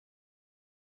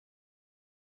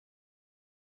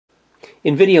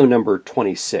In video number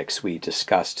 26, we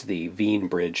discussed the Wien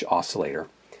bridge oscillator.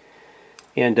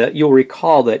 And you'll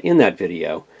recall that in that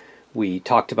video, we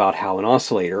talked about how an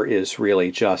oscillator is really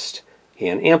just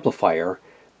an amplifier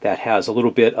that has a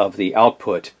little bit of the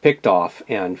output picked off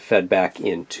and fed back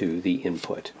into the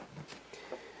input.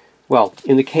 Well,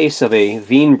 in the case of a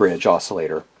Wien bridge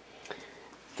oscillator,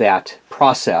 that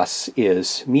process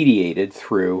is mediated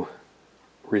through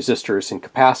resistors and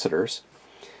capacitors.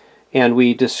 And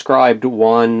we described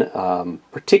one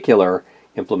particular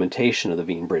implementation of the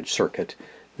Wien bridge circuit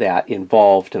that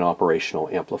involved an operational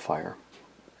amplifier.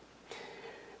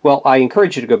 Well, I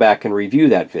encourage you to go back and review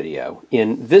that video.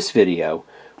 In this video,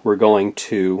 we're going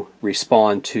to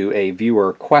respond to a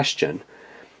viewer question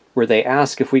where they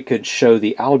ask if we could show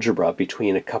the algebra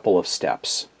between a couple of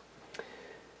steps.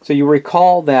 So you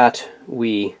recall that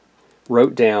we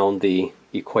wrote down the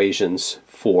equations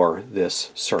for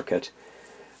this circuit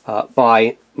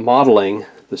by modeling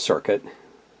the circuit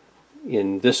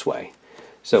in this way.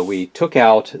 So we took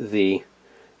out the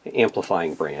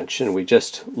amplifying branch and we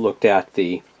just looked at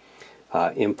the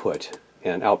input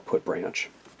and output branch.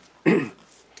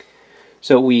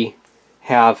 So we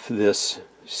have this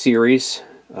series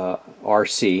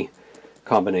RC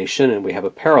combination and we have a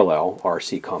parallel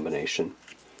RC combination.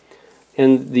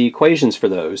 And the equations for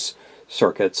those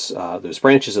circuits, those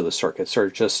branches of the circuits, are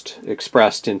just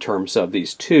expressed in terms of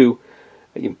these two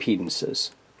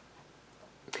impedances.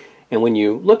 And when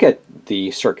you look at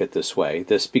the circuit this way,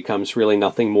 this becomes really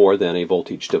nothing more than a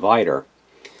voltage divider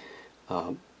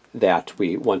that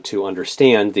we want to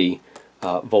understand the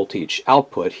voltage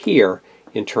output here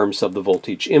in terms of the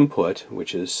voltage input,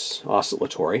 which is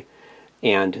oscillatory,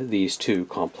 and these two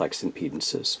complex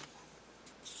impedances.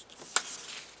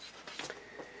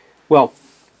 Well,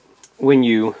 when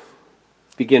you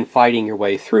begin fighting your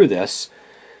way through this,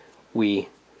 we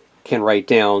can write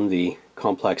down the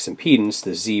complex impedance,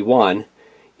 the Z1,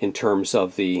 in terms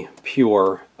of the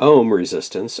pure ohm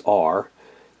resistance, R,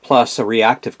 plus a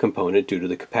reactive component due to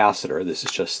the capacitor. This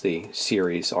is just the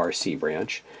series RC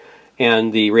branch.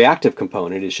 And the reactive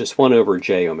component is just 1 over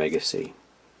j omega c.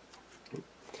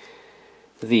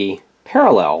 The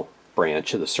parallel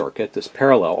branch of the circuit, this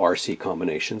parallel RC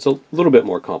combination, is a little bit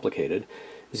more complicated.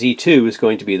 Z2 is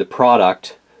going to be the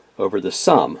product over the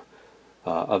sum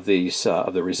of these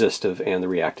of the resistive and the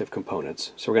reactive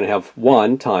components. So we're going to have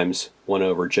 1 times 1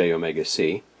 over j omega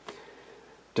c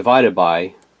divided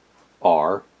by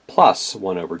R plus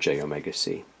 1 over j omega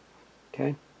c.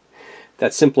 Okay?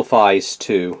 That simplifies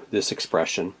to this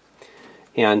expression.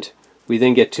 And we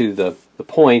then get to the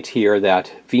point here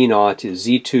that V naught is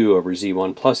Z2 over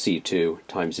Z1 plus Z2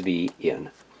 times V in.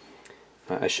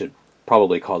 I should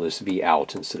probably call this V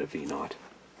out instead of V naught.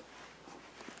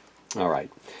 All right.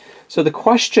 So the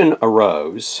question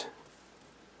arose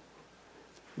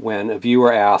when a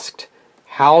viewer asked,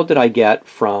 how did I get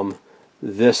from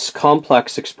this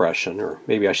complex expression, or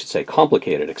maybe I should say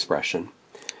complicated expression,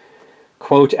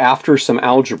 quote, after some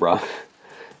algebra,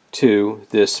 to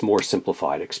this more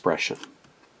simplified expression?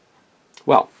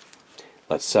 Well,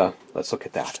 let's look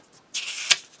at that.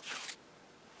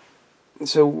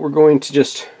 So we're going to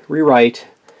just rewrite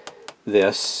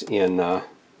this in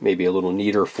maybe a little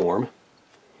neater form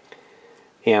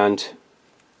and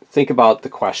think about the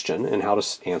question and how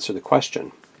to answer the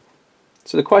question.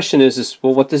 So the question is,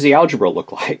 well, what does the algebra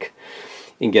look like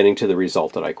in getting to the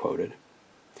result that I quoted?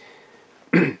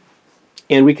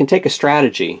 And we can take a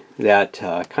strategy that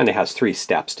kind of has 3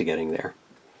 steps to getting there.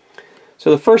 So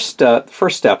the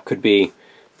first step could be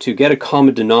to get a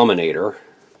common denominator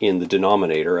in the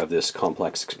denominator of this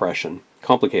complex expression,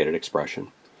 complicated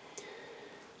expression.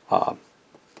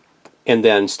 And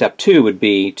then step 2 would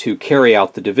be to carry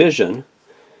out the division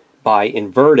by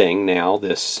inverting now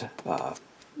this,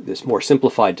 this more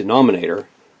simplified denominator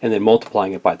and then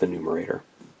multiplying it by the numerator.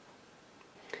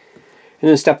 And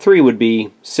then step 3 would be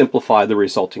simplify the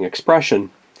resulting expression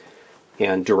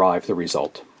and derive the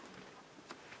result.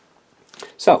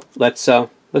 So let's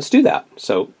do that.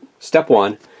 So step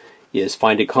 1 is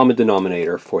find a common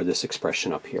denominator for this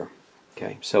expression up here.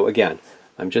 Okay, so again,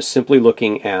 I'm just simply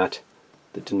looking at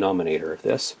the denominator of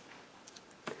this.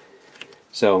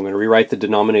 So I'm going to rewrite the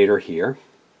denominator here.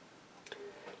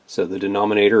 So the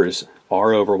denominator is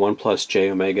R over 1 plus j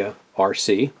omega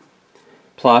RC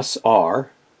plus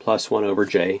R plus 1 over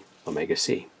j omega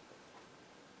c.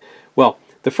 Well,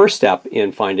 the first step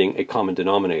in finding a common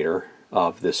denominator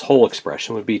of this whole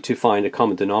expression would be to find a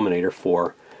common denominator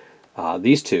for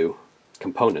these two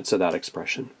components of that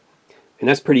expression. And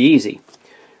that's pretty easy.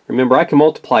 Remember, I can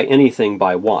multiply anything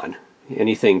by 1.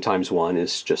 Anything times 1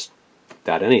 is just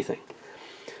that anything.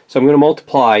 So I'm going to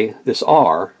multiply this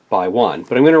r by 1,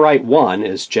 but I'm going to write 1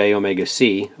 as j omega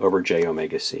c over j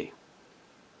omega c.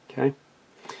 Okay?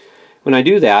 When I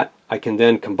do that, I can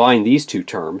then combine these two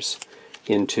terms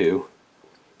into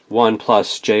 1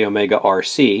 plus j omega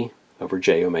rc over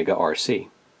j omega rc.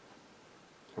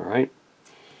 All right?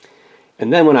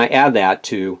 And then when I add that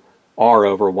to r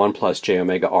over 1 plus j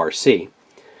omega rc,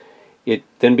 it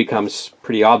then becomes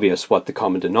pretty obvious what the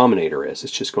common denominator is.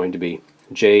 It's just going to be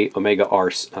j omega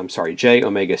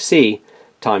c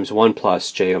times 1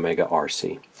 plus j omega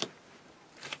rc.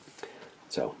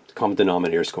 So the common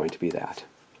denominator is going to be that.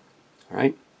 All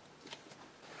right?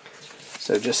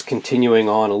 So just continuing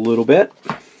on a little bit.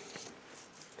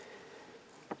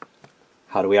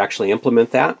 How do we actually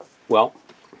implement that? Well,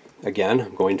 again,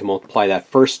 I'm going to multiply that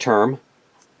first term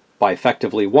by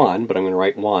effectively 1, but I'm going to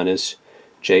write 1 as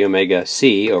j omega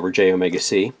c over j omega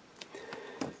c.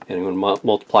 And I'm going to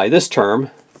multiply this term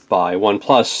by 1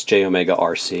 plus j omega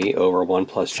rc over 1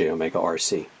 plus j omega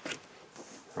rc.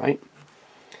 Right?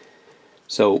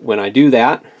 So when I do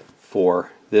that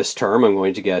for this term, I'm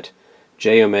going to get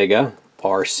j omega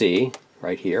rc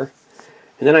right here.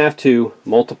 And then I have to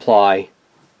multiply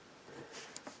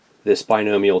this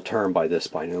binomial term by this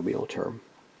binomial term.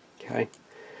 Okay?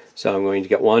 So I'm going to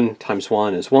get 1 times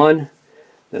 1 is 1.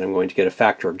 Then I'm going to get a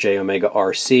factor of j omega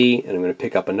rc, and I'm going to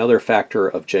pick up another factor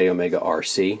of j omega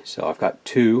rc. So I've got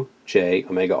 2 j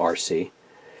omega rc.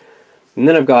 And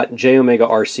then I've got j omega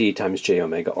rc times j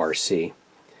omega rc,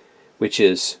 which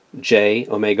is j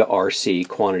omega rc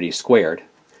quantity squared.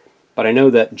 But I know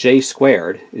that j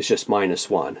squared is just minus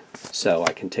 1. So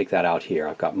I can take that out here.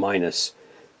 I've got minus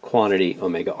quantity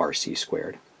omega rc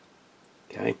squared.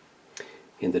 Okay?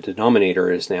 And the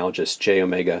denominator is now just j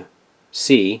omega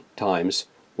c times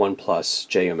 1 plus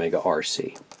j omega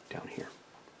rc down here.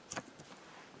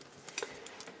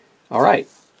 All right.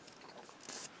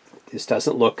 This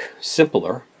doesn't look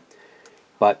simpler,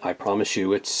 but I promise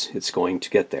you it's going to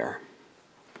get there.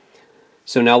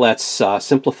 So now let's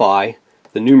simplify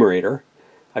the numerator.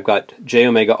 I've got j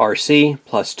omega rc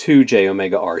plus 2 j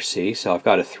omega rc, so I've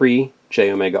got a 3 j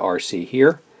omega rc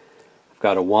here. I've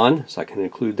got a 1, so I can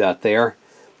include that there.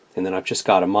 And then I've just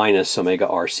got a minus omega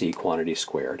rc quantity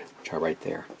squared, which I write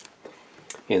there.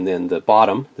 And then the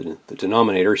bottom, the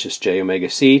denominator, is just j omega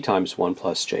c times 1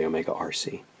 plus j omega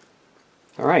rc.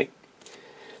 All right.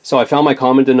 So I found my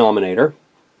common denominator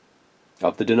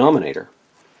of the denominator.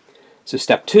 So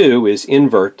step 2 is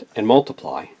invert and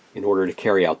multiply in order to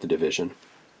carry out the division.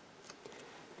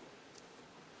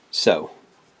 So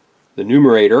the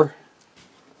numerator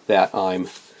that I'm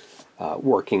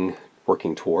working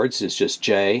towards is just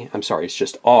it's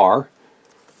just r.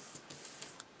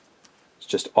 It's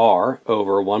just r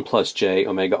over 1 plus j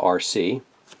omega rc.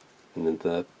 And then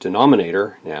the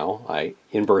denominator, now I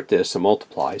invert this and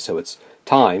multiply, so it's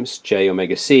times j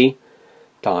omega c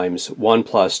times 1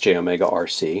 plus j omega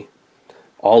rc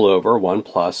all over 1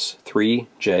 plus 3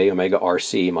 j omega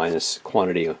rc minus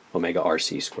quantity omega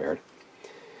rc squared.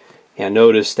 And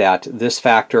notice that this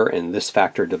factor and this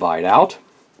factor divide out,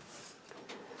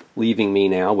 leaving me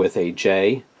now with a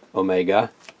j omega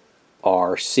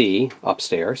rc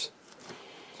upstairs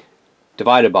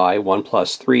divided by 1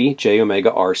 plus 3 j omega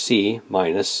rc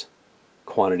minus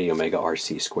quantity omega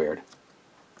rc squared.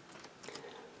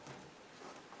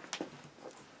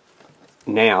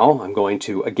 Now I'm going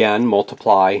to again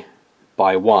multiply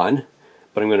by 1,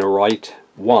 but I'm going to write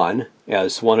 1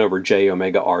 as 1 over j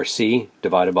omega rc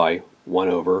divided by 1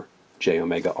 over j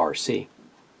omega rc.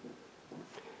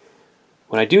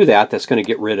 When I do that, that's going to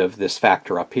get rid of this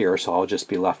factor up here, so I'll just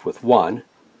be left with 1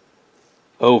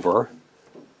 over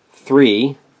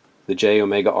 3, the j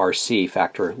omega rc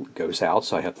factor goes out,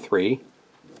 so I have 3,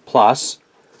 plus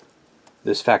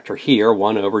this factor here,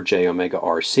 1 over j omega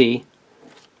rc,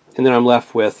 and then I'm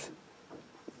left with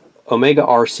omega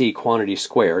rc quantity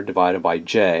squared divided by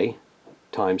j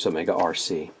times omega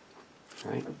rc.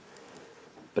 Right?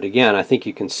 But again, I think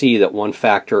you can see that one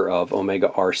factor of omega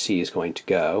rc is going to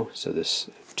go, so this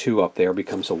 2 up there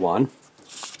becomes a 1.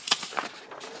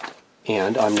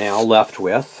 And I'm now left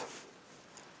with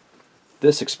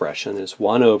this expression is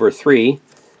 1 over 3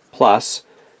 plus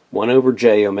 1 over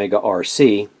j omega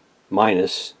rc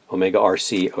minus omega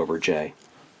rc over j.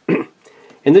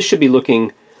 And this should be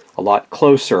looking a lot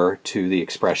closer to the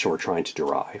expression we're trying to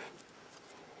derive.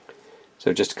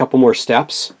 So just a couple more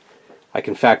steps. I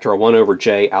can factor a 1 over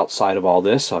j outside of all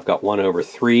this, so I've got 1 over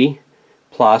 3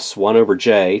 plus 1 over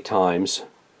j times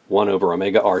 1 over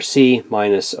omega rc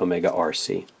minus omega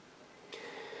rc.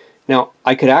 Now,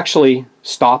 I could actually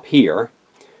stop here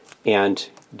and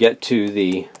get to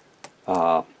the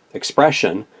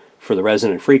expression for the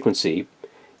resonant frequency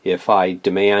if I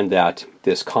demand that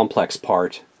this complex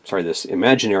part, sorry, this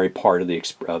imaginary part of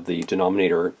the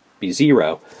denominator be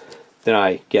 0, then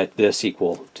I get this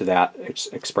equal to that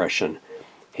expression,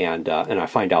 and I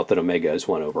find out that omega is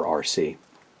 1 over RC.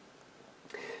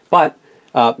 But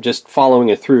just following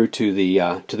it through to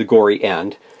the gory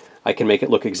end, I can make it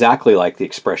look exactly like the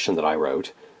expression that I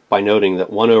wrote by noting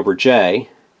that 1 over j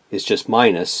is just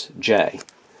minus j.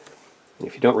 And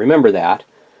if you don't remember that,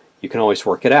 you can always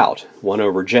work it out. 1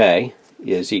 over j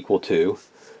is equal to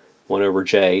 1 over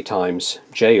j times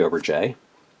j over j.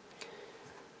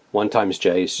 1 times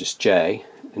j is just j,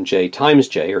 and j times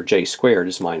j, or j squared,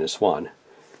 is minus 1,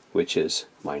 which is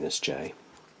minus j.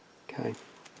 Okay.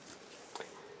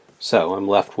 So I'm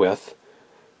left with,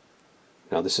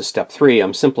 now this is step 3,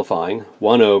 I'm simplifying,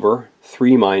 1 over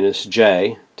 3 minus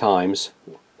j times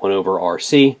 1 over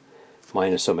RC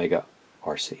minus omega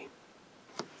RC.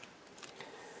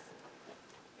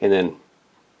 And then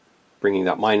bringing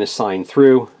that minus sign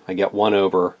through, I get 1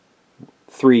 over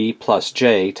 3 plus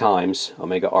j times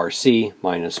omega RC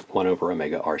minus 1 over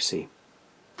omega RC.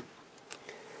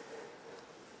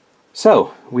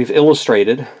 So we've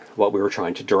illustrated what we were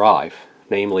trying to derive,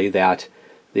 namely that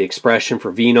the expression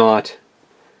for V naught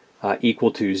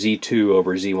equal to Z2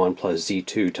 over Z1 plus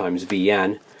Z2 times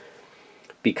Vn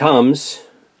becomes,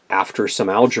 after some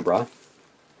algebra,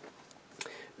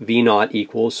 V naught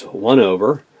equals 1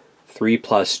 over 3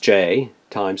 plus j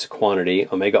times quantity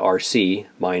omega RC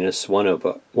minus 1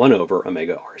 over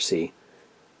omega RC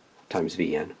times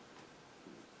Vn.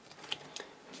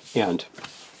 And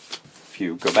if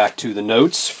you go back to the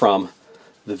notes from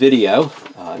the video,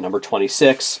 number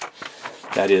 26,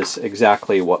 that is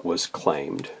exactly what was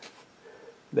claimed.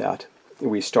 That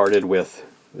we started with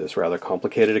this rather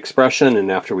complicated expression, and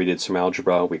after we did some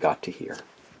algebra, we got to here.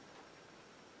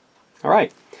 All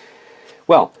right.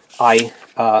 Well, I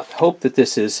hope that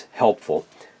this is helpful.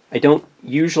 I don't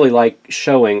usually like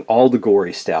showing all the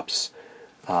gory steps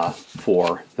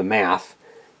for the math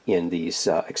in these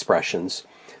expressions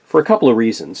for a couple of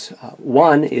reasons.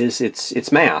 One is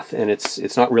it's math, and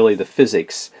it's not really the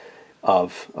physics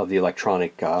of the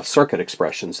electronic circuit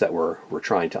expressions that we're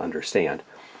trying to understand.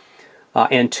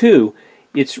 And two,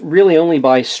 it's really only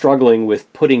by struggling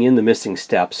with putting in the missing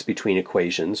steps between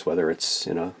equations, whether it's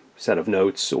in a set of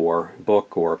notes or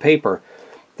book or paper,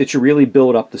 that you really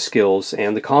build up the skills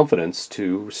and the confidence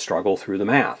to struggle through the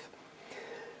math.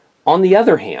 On the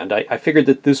other hand, I figured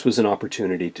that this was an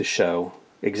opportunity to show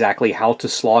exactly how to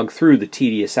slog through the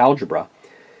tedious algebra,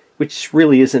 which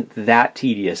really isn't that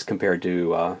tedious compared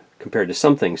to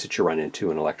some things that you run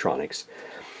into in electronics.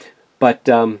 But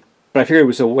I figured it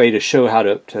was a way to show how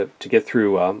to get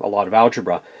through a lot of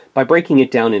algebra by breaking it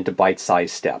down into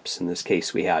bite-sized steps. In this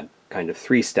case, we had kind of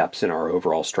 3 steps in our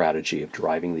overall strategy of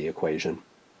deriving the equation.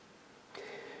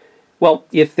 Well,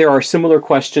 if there are similar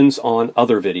questions on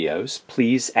other videos,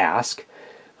 please ask.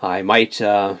 I might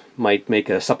make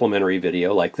a supplementary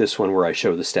video like this one where I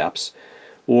show the steps.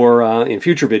 Or in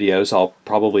future videos, I'll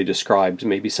probably describe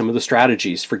maybe some of the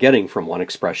strategies for getting from one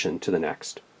expression to the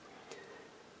next.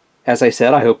 As I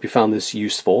said, I hope you found this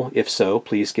useful. If so,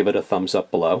 please give it a thumbs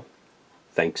up below.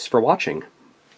 Thanks for watching.